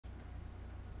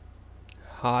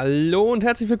Hallo und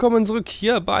herzlich willkommen zurück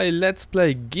hier bei Let's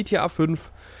Play GTA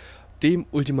 5, dem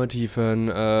ultimativen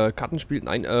Kartenspiel.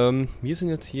 Nein, wir sind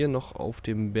jetzt hier noch auf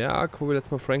dem Berg, wo wir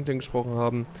letztes Mal Franklin gesprochen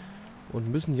haben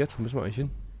und müssen jetzt, wo müssen wir eigentlich hin?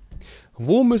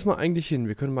 Wo müssen wir eigentlich hin?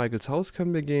 Wir können Michaels Haus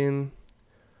können wir gehen.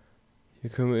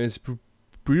 Hier können wir ins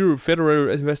Bureau, Federal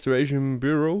Investigation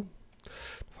Bureau. Da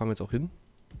fahren wir jetzt auch hin.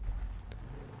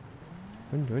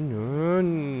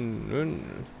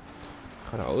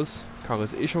 Geradeaus. Karre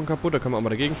ist eh schon kaputt, da können wir auch mal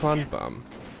dagegen fahren. Bam.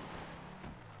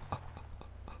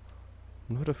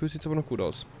 Nur dafür sieht es aber noch gut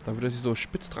aus. Dafür, dass ich so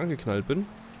spitz dran geknallt bin,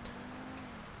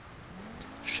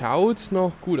 schaut's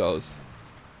noch gut aus.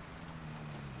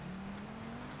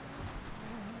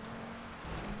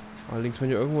 Allerdings, wenn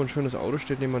hier irgendwo ein schönes Auto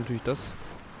steht, nehmen wir natürlich das.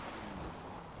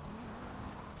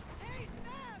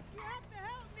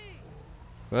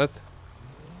 Was?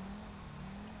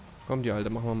 Komm, die Alte,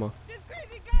 machen wir mal.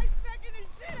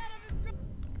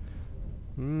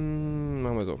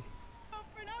 Machen wir so.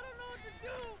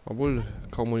 Obwohl,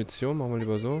 kaum Munition, machen wir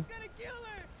lieber so.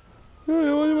 Ja,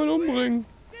 wir wollen jemanden umbringen.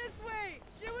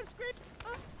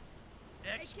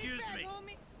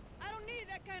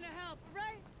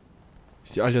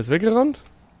 Ist die Alte jetzt weggerannt?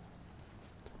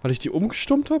 Weil ich die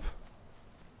umgestummt habe?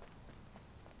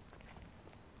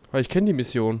 Weil ich kenne die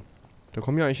Mission. Da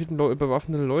kommen ja eigentlich hinten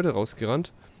bewaffnete Leute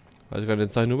rausgerannt. Also kann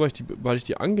jetzt sein, nur weil ich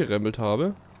die angerempelt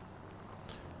habe.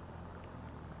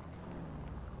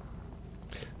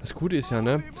 Das Gute ist ja,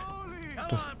 ne,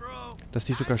 dass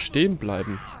die sogar stehen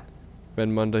bleiben,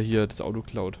 wenn man da hier das Auto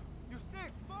klaut.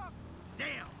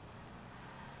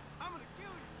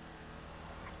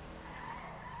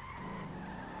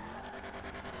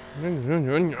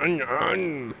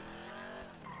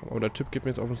 Aber der Typ geht mir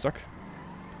jetzt auf den Sack.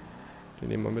 Den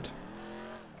nehmen wir mit.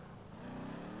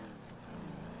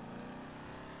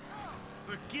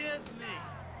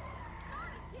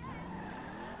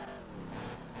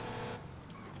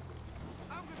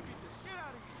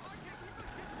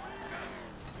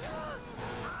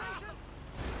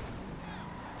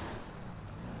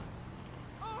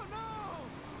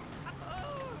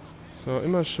 So,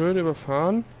 immer schön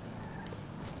überfahren.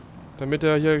 Damit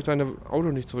er hier sein Auto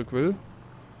nicht zurück will.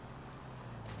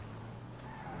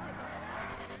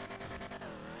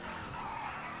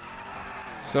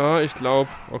 So, ich glaube...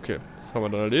 Okay, das haben wir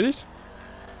dann erledigt.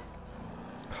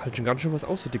 Halt schon ganz schön was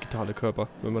aus, so digitale Körper.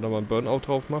 Wenn man da mal einen Burnout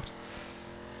drauf macht.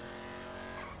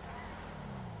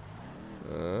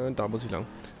 Da muss ich lang.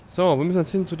 So, wir müssen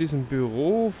jetzt hin zu diesem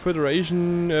Büro.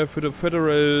 Federation,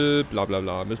 Federal... Bla bla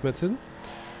bla. Müssen wir jetzt hin?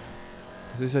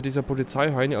 Das ist ja dieser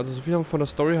Polizeiheini. Also so viel von der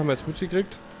Story haben wir jetzt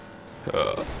mitgekriegt.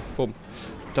 Bumm.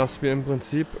 Dass wir im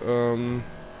Prinzip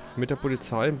mit der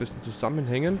Polizei ein bisschen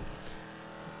zusammenhängen.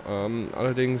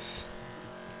 Allerdings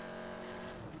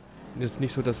jetzt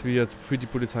nicht so, dass wir jetzt für die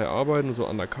Polizei arbeiten und so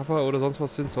undercover oder sonst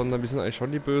was sind, sondern wir sind eigentlich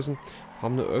schon die Bösen.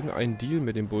 Haben nur irgendeinen Deal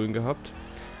mit den Bullen gehabt.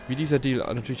 Wie dieser Deal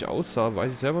natürlich aussah,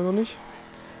 weiß ich selber noch nicht.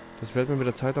 Das werden wir mit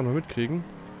der Zeit dann noch mitkriegen.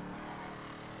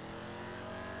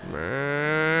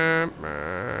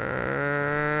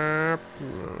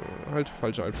 Halt,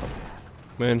 falsche Einfahrt.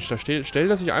 Mensch, da stellt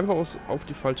er sich einfach auf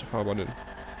die falsche Fahrbahn hin.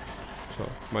 So,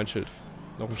 mein Schild.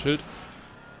 Noch ein Schild.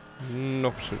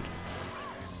 Noch ein Schild.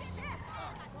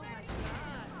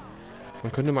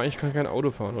 Man könnte mal eigentlich kein Auto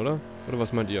fahren, oder? Oder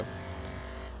was meint ihr?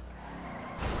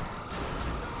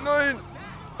 Nein!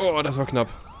 Oh, das war knapp.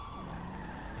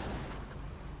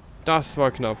 Das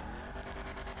war knapp.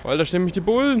 Weil da stehen nämlich die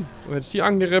Bullen. Und hätte ich die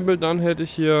angerempelt, dann hätte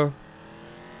ich hier...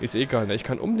 Ist egal, ne? Ich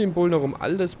kann um den Bullen herum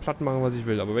alles platt machen, was ich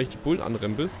will. Aber wenn ich die Bullen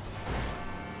anrempel,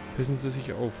 pissen sie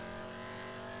sich auf.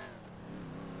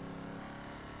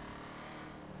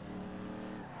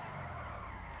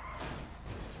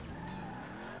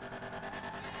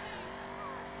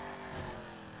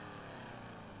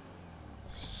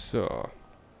 So.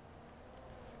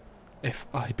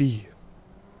 FIB.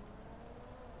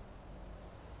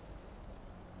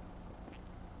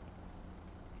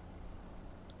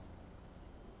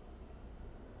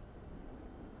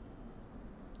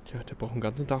 Ja, der braucht den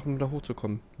ganzen Tag, um da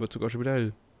hochzukommen. Wird sogar schon wieder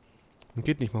hell. Und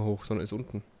geht nicht mal hoch, sondern ist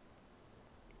unten.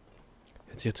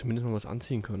 Hätte sich ja zumindest mal was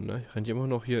anziehen können, ne? Rennt immer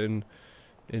noch hier in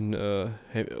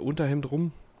Unterhemd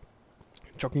rum.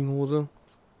 Jogginghose.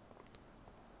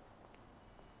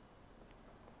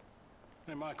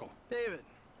 Hey, Michael. David.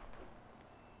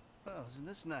 Well, isn't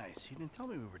this nice? You didn't tell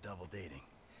me we were double dating.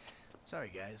 Sorry,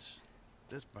 guys.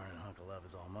 This burning hunk of love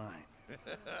is all mine.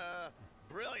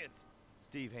 Brilliant!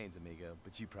 Steve Haynes, amigo,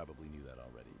 but you probably knew that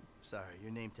already. Sorry,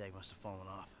 your name tag must have fallen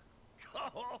off.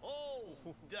 Oh,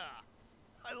 duh!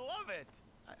 I love it!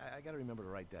 I gotta remember to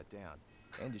write that down.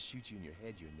 And to shoot you in your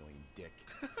head, you annoying dick.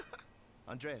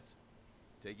 Andres,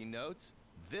 Taking notes?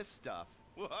 This stuff.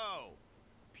 Whoa!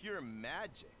 Pure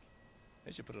magic.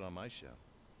 I should put it on my show.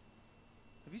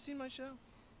 Have you seen my show?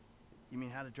 You mean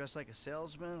how to dress like a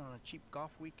salesman on a cheap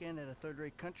golf weekend at a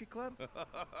third-rate country club?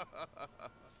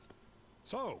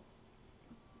 So,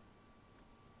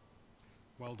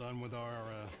 well done with our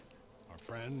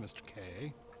friend, Mr.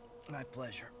 K. My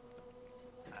pleasure.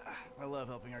 I love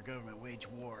helping our government wage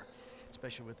war,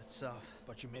 especially with itself.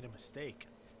 But you made a mistake.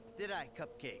 Did I,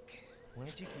 Cupcake? Why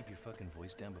don't you keep your fucking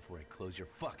voice down before I close your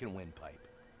fucking windpipe?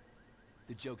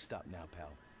 The joke stopped now, pal.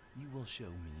 You will show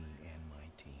me and my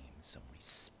team some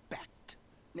respect.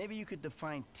 Maybe you could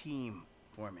define team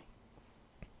for me.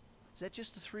 Is that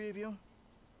just the three of you?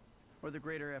 Or the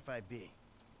greater FIB?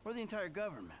 Or the entire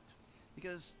government?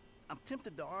 Because I'm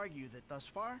tempted to argue that thus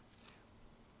far,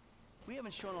 we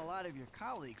haven't shown a lot of your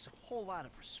colleagues a whole lot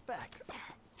of respect.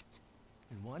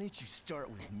 And why don't you start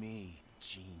with me,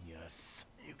 genius?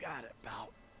 You got it, pal.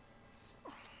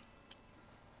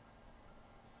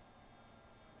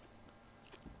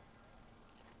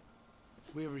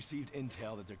 We have received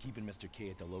intel that they're keeping Mr. K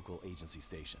at the local agency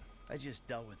station. I just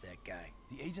dealt with that guy.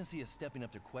 The agency is stepping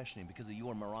up their questioning because of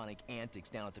your moronic antics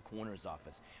down at the coroner's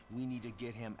office. We need to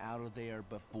get him out of there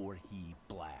before he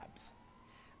blabs.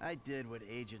 I did what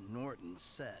Agent Norton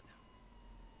said.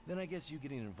 Then I guess you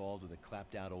getting involved with a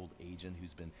clapped-out old agent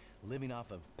who's been living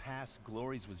off of past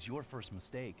glories was your first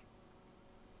mistake.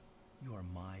 You are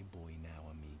my boy now,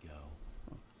 amigo.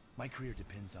 My career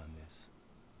depends on this,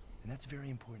 and that's very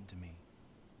important to me.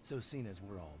 So seeing as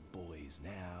we're all boys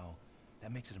now,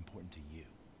 that makes it important to you.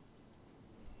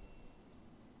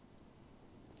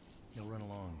 Now run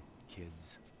along,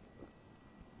 kids.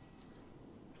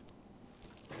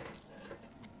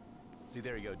 See,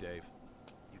 there you go, Dave.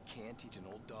 You can't teach an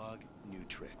old dog new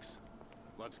tricks.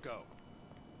 Let's go.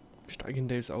 Steige in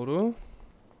Daves Auto.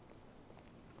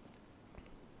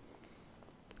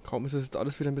 Kaum ist das jetzt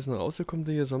alles wieder ein bisschen rausgekommen,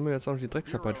 hier sollen wir jetzt auch noch die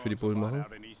Drecksarbeit für die Bullen machen.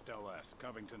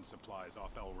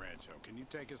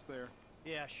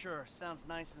 Yeah, sure. Sounds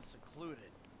nice and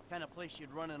secluded. Kind of place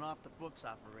you'd run an off-the-books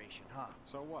operation, huh?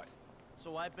 So what?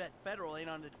 So I bet federal ain't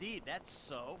on the deed. That's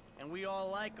so. And we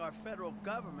all like our federal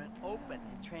government open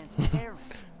and transparent.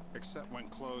 Except when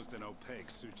closed and opaque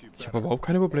suits you better. Ich habe überhaupt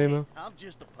keine Probleme. Hey, I'm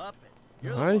just a puppet.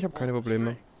 Nein, ich habe keine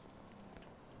Probleme.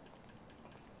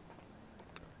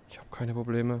 Ich habe keine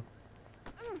Probleme.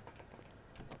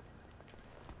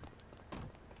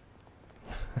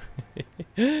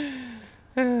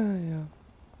 Ja.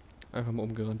 Einfach mal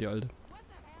umgerannt, die Alte.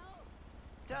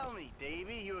 Tell me,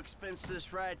 Davey, you expense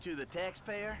this ride to the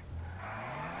taxpayer?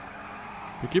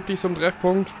 Begib dich zum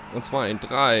Treffpunkt. Und zwar in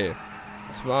 3,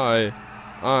 2,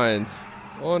 1.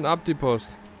 Und ab die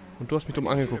Post. Und du hast mich dumm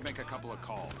angeguckt.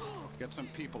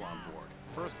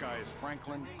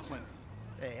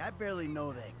 Hey, I barely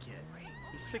know that kid.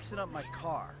 He's fixing up my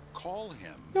car.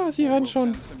 Ja, sie hören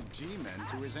schon.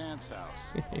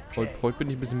 Heute bin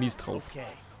ich ein bisschen mies drauf. Okay.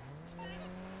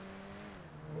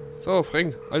 So,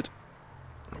 Frank, halt.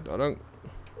 Da lang.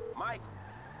 Mike,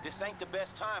 this ain't the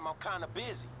best time. I'm kind of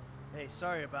busy. Hey,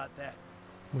 sorry about that.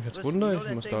 Muss ich jetzt Listen, runter? you know Ich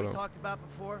that muss thing da we lang. talked about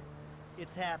before?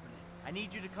 It's happening. I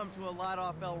need you to come to a lot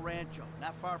off El Rancho,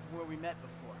 not far from where we met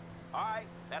before. All right,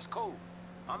 that's cool.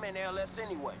 I'm in LS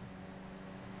anyway.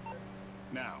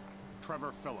 Now,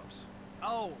 Trevor Phillips.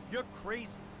 Oh, you're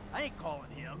crazy. I ain't calling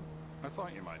him. I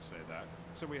thought you might say that,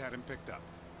 so we had him picked up.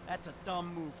 That's a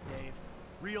dumb move, Dave.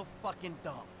 Real fucking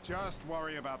dumb. Just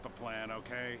worry about the plan,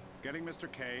 okay? Getting Mr.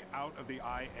 K out of the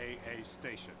IAA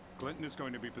station. Clinton is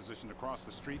going to be positioned across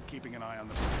the street, keeping an eye on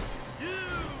the...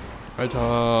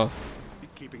 Alter.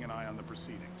 Keeping an eye on the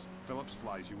proceedings. Phillips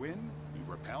flies you in, you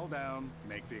rappel down,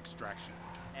 make the extraction.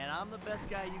 And I'm the best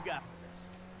guy you got for this.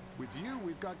 With you,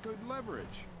 we've got good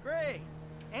leverage. Great.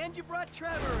 And you brought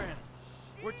Trevor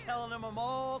in. We're telling him I'm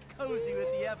all cozy with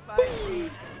the FIB.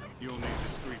 You'll need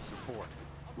discreet support.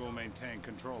 We'll maintain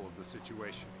control of the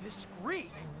situation.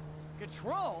 Discreet?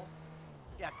 Control?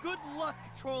 Yeah, good luck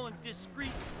controlling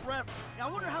discreet Trevor. Now,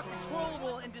 I wonder how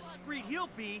controllable and discreet he'll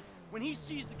be when he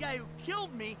sees the guy who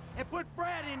killed me and put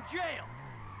Brad in jail.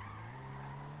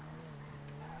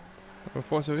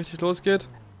 Bevor es hier richtig losgeht,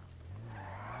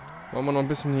 machen wir noch ein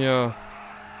bisschen hier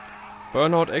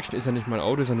Burnout-Action. Ist ja nicht mein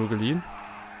Auto, ist ja nur geliehen.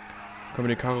 Können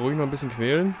wir die Karre ruhig noch ein bisschen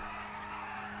quälen.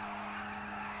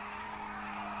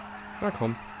 Na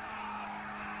komm.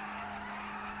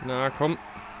 Na komm.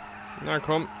 Na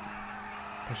komm.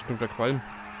 Das ist dunkler Qualm.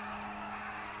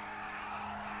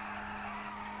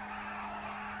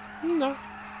 Na.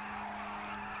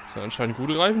 So, anscheinend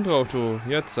gute Reifen drauf, du.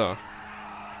 Jetzt da.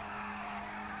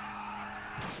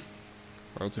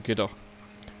 Also geht doch.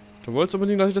 Du wolltest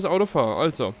unbedingt, dass ich das Auto fahre.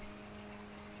 Also.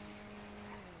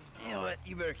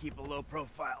 keep a low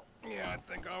profile. Yeah, I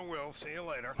think I will. See you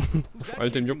later. Alter,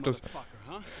 dem juckt das.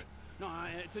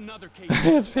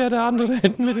 Jetzt fährt der andere da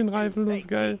hinten mit den Reifen los,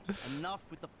 geil.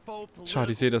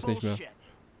 Schade, ich sehe das nicht mehr.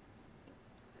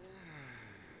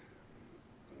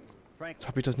 Jetzt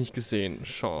habe ich das nicht gesehen.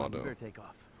 Schade.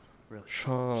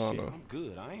 Schade.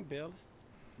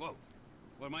 Whoa.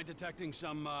 What am I detecting?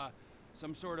 Some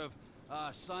sort of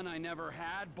son I never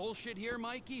had bullshit here,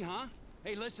 Mikey, huh?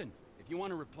 Hey, listen. If you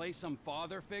want to replace some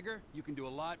father figure, you can do a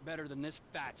lot better than this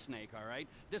fat snake, all right?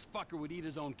 This fucker would eat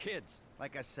his own kids.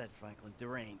 Like I said, Franklin,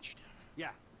 deranged.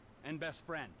 Yeah, and best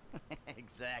friend.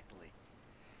 Exactly.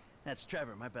 That's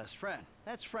Trevor, my best friend.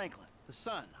 That's Franklin, the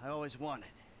son I always wanted.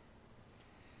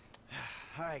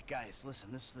 All right, guys,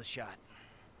 listen, this is the shot.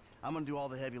 I'm gonna do all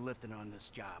the heavy lifting on this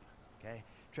job, okay?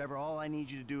 Trevor, all I need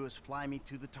you to do is fly me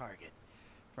to the target.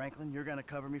 Franklin, you're gonna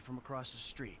cover me from across the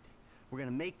street. We're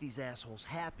gonna make these assholes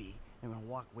happy, and we're gonna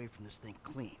walk away from this thing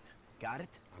clean. Got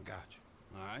it? I got you.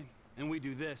 All right. And we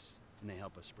do this, and they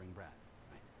help us spring Brad,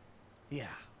 right? Yeah.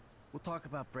 We'll talk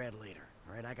about Brad later,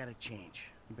 all right? I gotta change.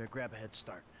 You better grab a head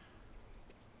start.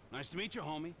 Nice to meet you,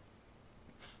 homie.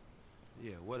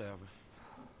 Yeah, whatever.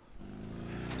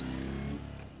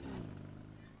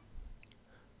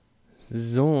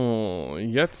 So,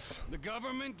 jetzt The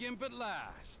government gimp at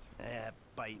last.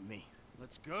 Bite me.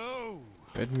 Let's go.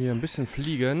 werden wir ein bisschen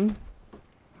fliegen.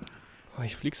 Oh,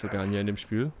 ich fliege sogar hier in dem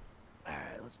Spiel. All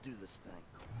right, let's do this thing.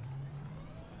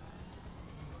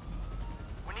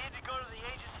 We need to go to the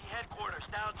agency headquarters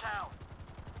downtown.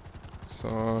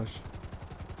 So,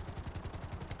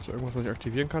 gibt's irgendwas, was ich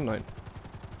aktivieren kann? Nein.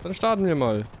 Dann starten wir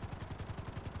mal.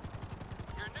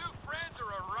 Your new friends are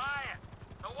a riot.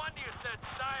 No wonder you said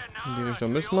In die sayonara Richtung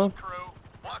to müssen the wir. old crew.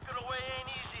 Walking away ain't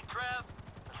easy, Trev.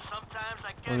 But sometimes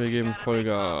I guess Und wir you geben gotta make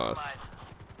Vollgas. compromises.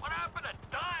 What happened to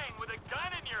dying with a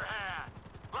gun in your hand?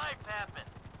 Life happened.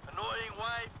 Annoying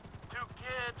wife, 2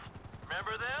 kids.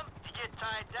 Remember them? You get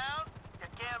tied down, you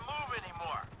can't move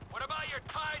anymore. What about your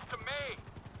ties to me?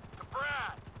 To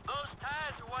Brad? Those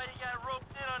ties are why you got roped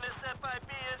in on this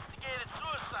FIB instigated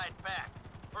suicide pact.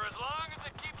 For as long as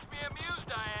it keeps me amused,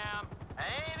 I am. I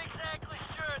ain't exactly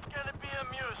sure it's gonna be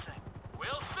amusing.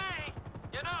 We'll see.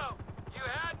 You know, you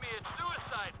had me at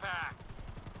suicide pact.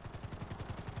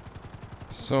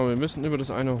 So, wir müssen über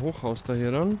das eine Hochhaus da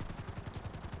hier dann.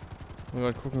 Mal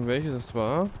gerade gucken, welches das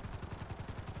war.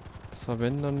 Das war,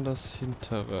 wenn dann, das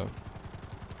hintere.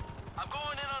 I'm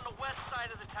going in on the west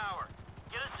side of the tower.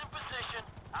 Get us in position.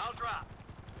 I'll drop.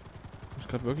 Ich muss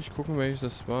gerade wirklich gucken, welches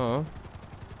das war.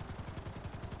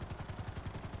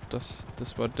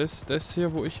 Das war das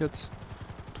hier, wo ich jetzt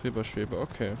drüber schwebe.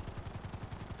 Okay.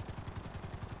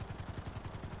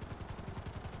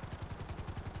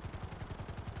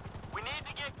 We need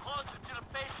to get closer to the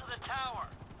base of the tower.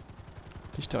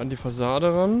 Dichter an die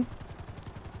Fassade ran.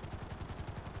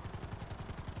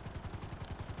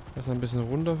 Erst ein bisschen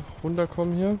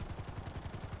runterkommen hier.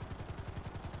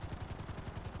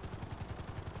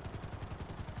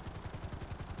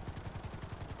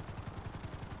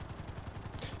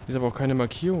 Ist aber auch keine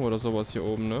Markierung oder sowas hier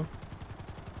oben, ne?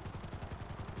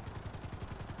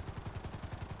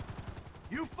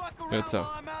 You fuck around Jetzt ja.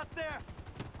 while I'm out there.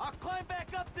 I'll climb back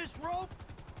up this rope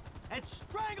and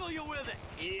strangle you with it.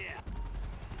 Yeah.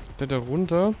 Kletter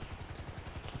runter.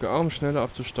 Drücke A, um schneller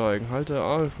abzusteigen. Halte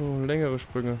A für längere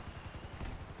Sprünge.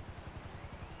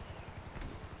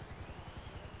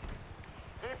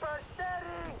 Keep her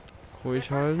steady.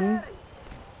 Ruhig halten.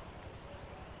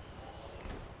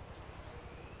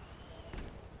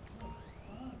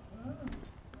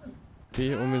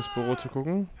 B, um ins Büro zu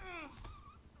gucken.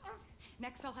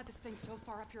 Next, I'll have this thing so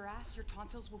far up your ass, your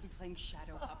tonsils will be playing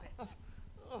shadow puppets.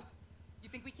 You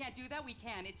think we can't do that? We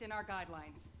can. It's in our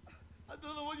guidelines. I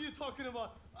don't know what you're talking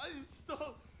about. I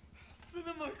installed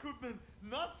cinema equipment,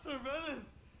 not surveillance.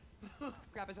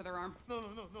 Grab his other arm. No.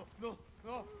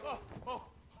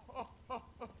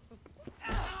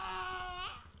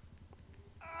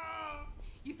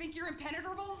 You think you're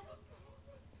impenetrable?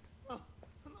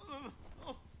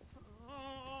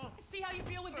 See how you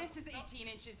feel when this is 18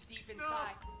 inches deep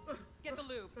inside. Get the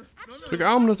lube. Drücke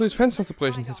A, um das durchs Fenster zu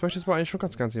brechen. Jetzt möchte ich aber eigentlich schon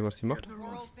ganz sehen, was die macht. The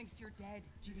world thinks you're dead,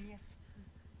 genius.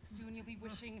 Soon you'll be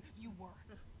wishing you were.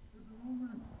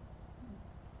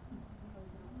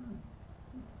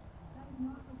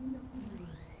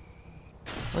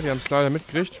 Ah, die haben es leider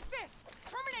mitgekriegt.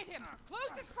 Terminate him.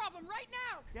 Close this problem right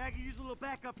now. Yeah, I can use a little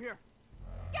backup here.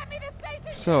 Get me the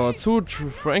station. So, zu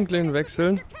Franklin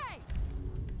wechseln. Mr. K.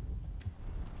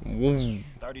 Wow.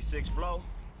 36 flow.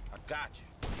 I got you.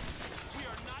 We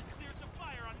are not clear to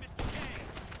fire on Mr. K.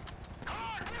 Come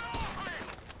on, get off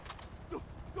me!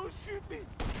 Don't shoot me.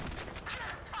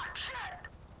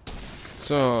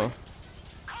 So.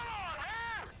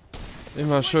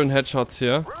 Immer schön Headshots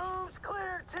hier.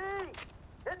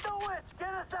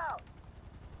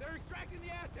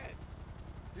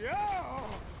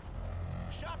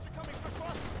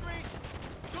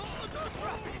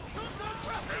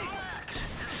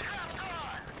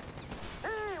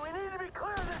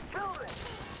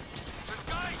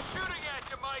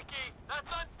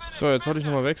 So, jetzt wollte ich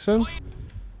nochmal wechseln.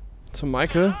 Zu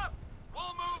Michael.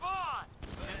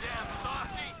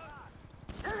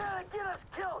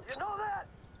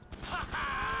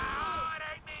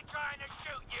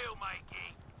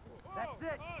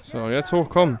 So, jetzt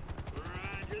hochkommen.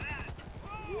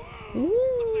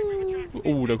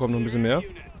 Da kommt noch ein bisschen mehr.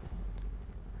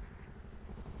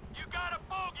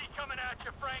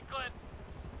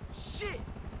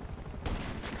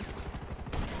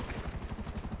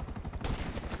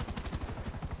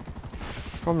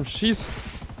 Komm, schieß.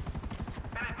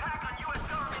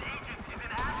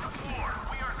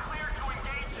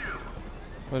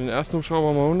 Bei den ersten Hubschrauber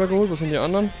haben wir runtergeholt. Was sind die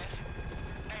anderen?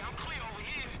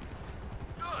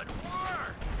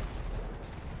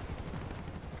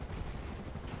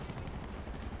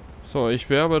 So, ich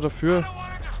wäre aber dafür,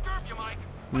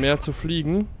 mehr zu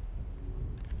fliegen.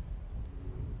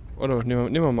 Oder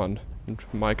nehmen wir mal an.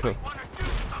 Und Michael.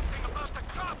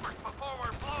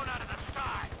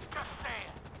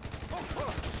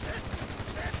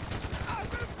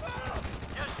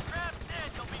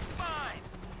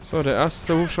 So, der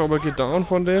erste Hubschrauber geht down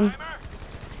von denen.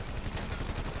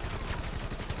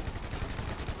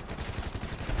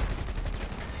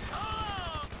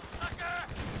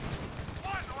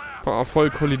 Boah, voll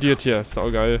kollidiert hier.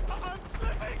 Saugeil.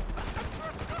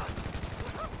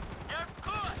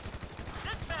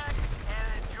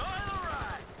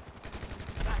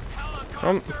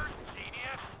 Komm. Haben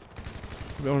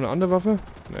wir auch eine andere Waffe?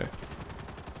 Nee.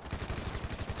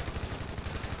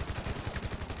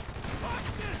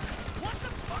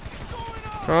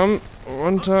 Komm,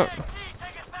 runter.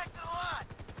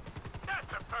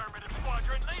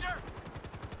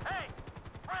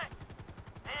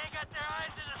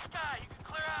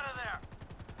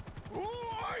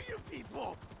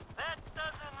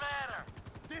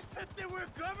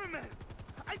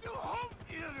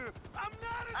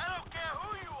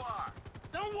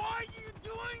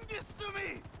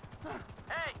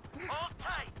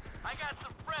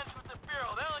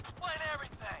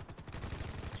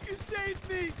 Saved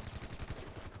me!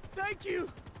 Thank you!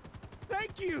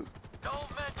 Thank you! Don't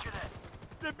mention it!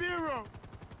 The Bureau!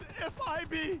 The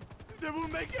FIB! They will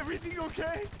make everything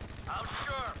okay? I'm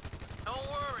sure. Don't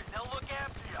worry, they'll look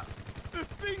after you. The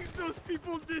things those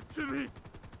people did to me!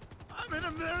 I'm an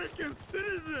American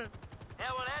citizen!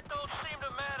 Yeah, well, that don't seem to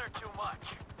matter too much.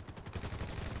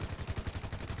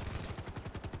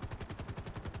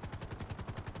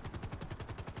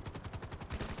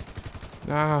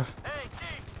 Ah.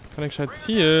 Kann ich gescheit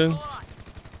zielen?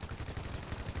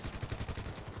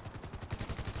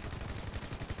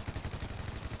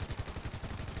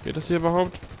 Geht das hier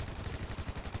überhaupt?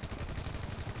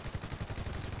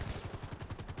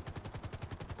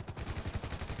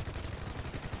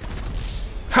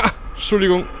 Ha!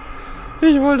 Entschuldigung.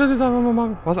 Ich wollte das jetzt einfach mal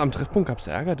machen. Was, am Treffpunkt gab es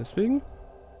Ärger deswegen?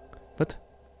 Was?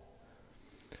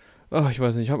 Ach, ich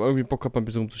weiß nicht. Ich habe irgendwie Bock gehabt, mal ein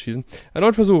bisschen rumzuschießen.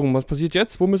 Erneut versuchen. Was passiert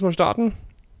jetzt? Wo müssen wir starten?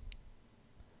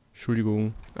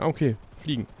 Entschuldigung. Ah, okay.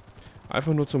 Fliegen.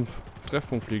 Einfach nur zum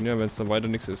Treffpunkt fliegen, ja, wenn es dann weiter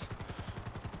nichts ist.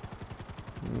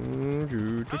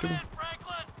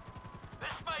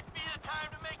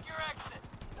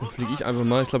 Dann fliege ich einfach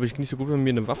mal. Ist, glaube ich, nicht so gut, wenn man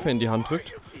mir eine Waffe in die Hand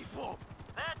drückt.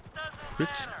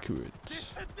 Crit, Crit.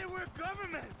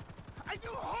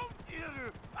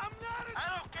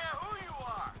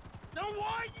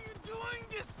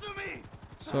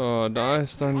 So, da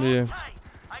ist dann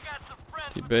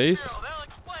die Base.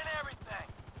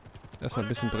 Erstmal ein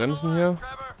bisschen bremsen hier.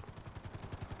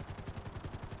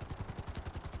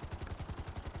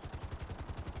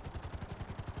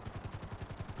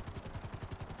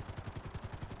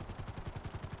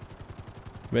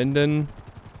 Wenden.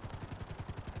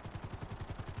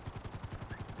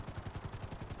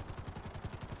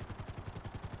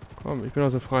 Komm, ich bin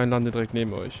aus der freien Lande direkt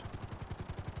neben euch.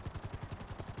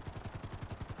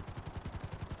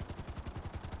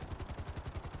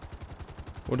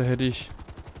 Oder hätte ich...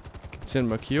 Gibt es hier eine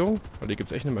Markierung? Oder hier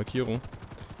gibt es echt eine Markierung.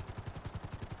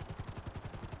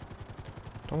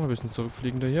 Doch mal ein bisschen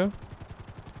zurückfliegender hier.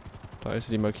 Da ist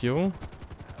die Markierung.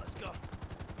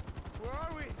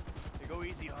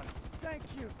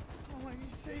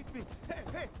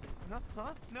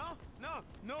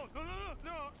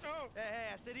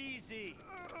 Hey, I said easy.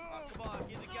 Oh, come on,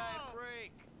 give the guy a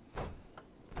break.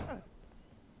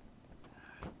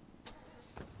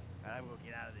 Alright, I'm gonna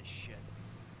get out of this shit.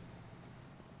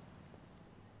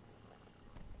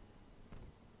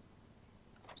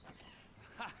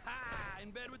 Ha ha!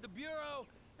 In bed with the Bureau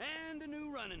and a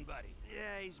new running buddy.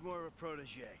 Yeah, he's more of a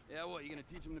protege. Yeah, what, you gonna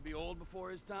teach him to be old before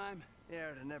his time?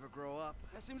 Yeah, to never grow up.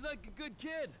 That seems like a good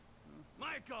kid.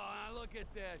 Michael, look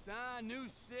at this, huh? New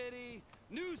city,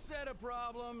 new set of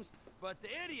problems, but the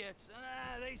idiots,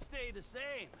 they stay the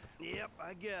same. Yep,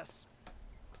 I guess.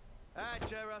 Alright,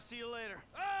 Trevor, I'll see you later.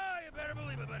 Oh, you better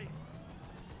believe it, buddy.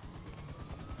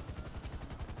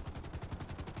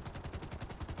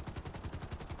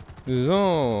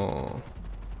 So.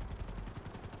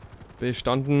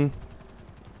 Bestanden.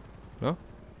 Na?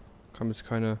 Kam jetzt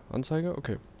keine Anzeige?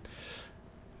 Okay.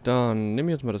 Dann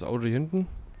nehme ich jetzt mal das Auto hier hinten.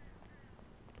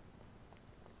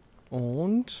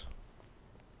 Und...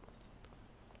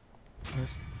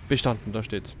 Bestanden, da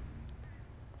steht's.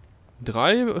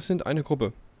 3 sind eine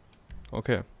Gruppe.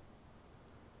 Okay.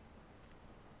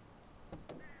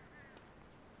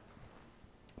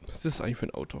 Was ist das eigentlich für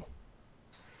ein Auto?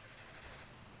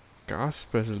 Gas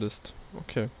Specialist.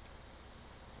 Okay.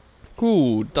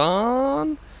 Gut,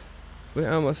 dann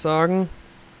würde ich mal sagen,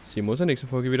 sehen wir uns in der nächsten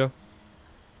Folge wieder.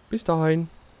 Bis dahin.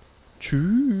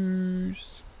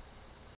 Tschüss.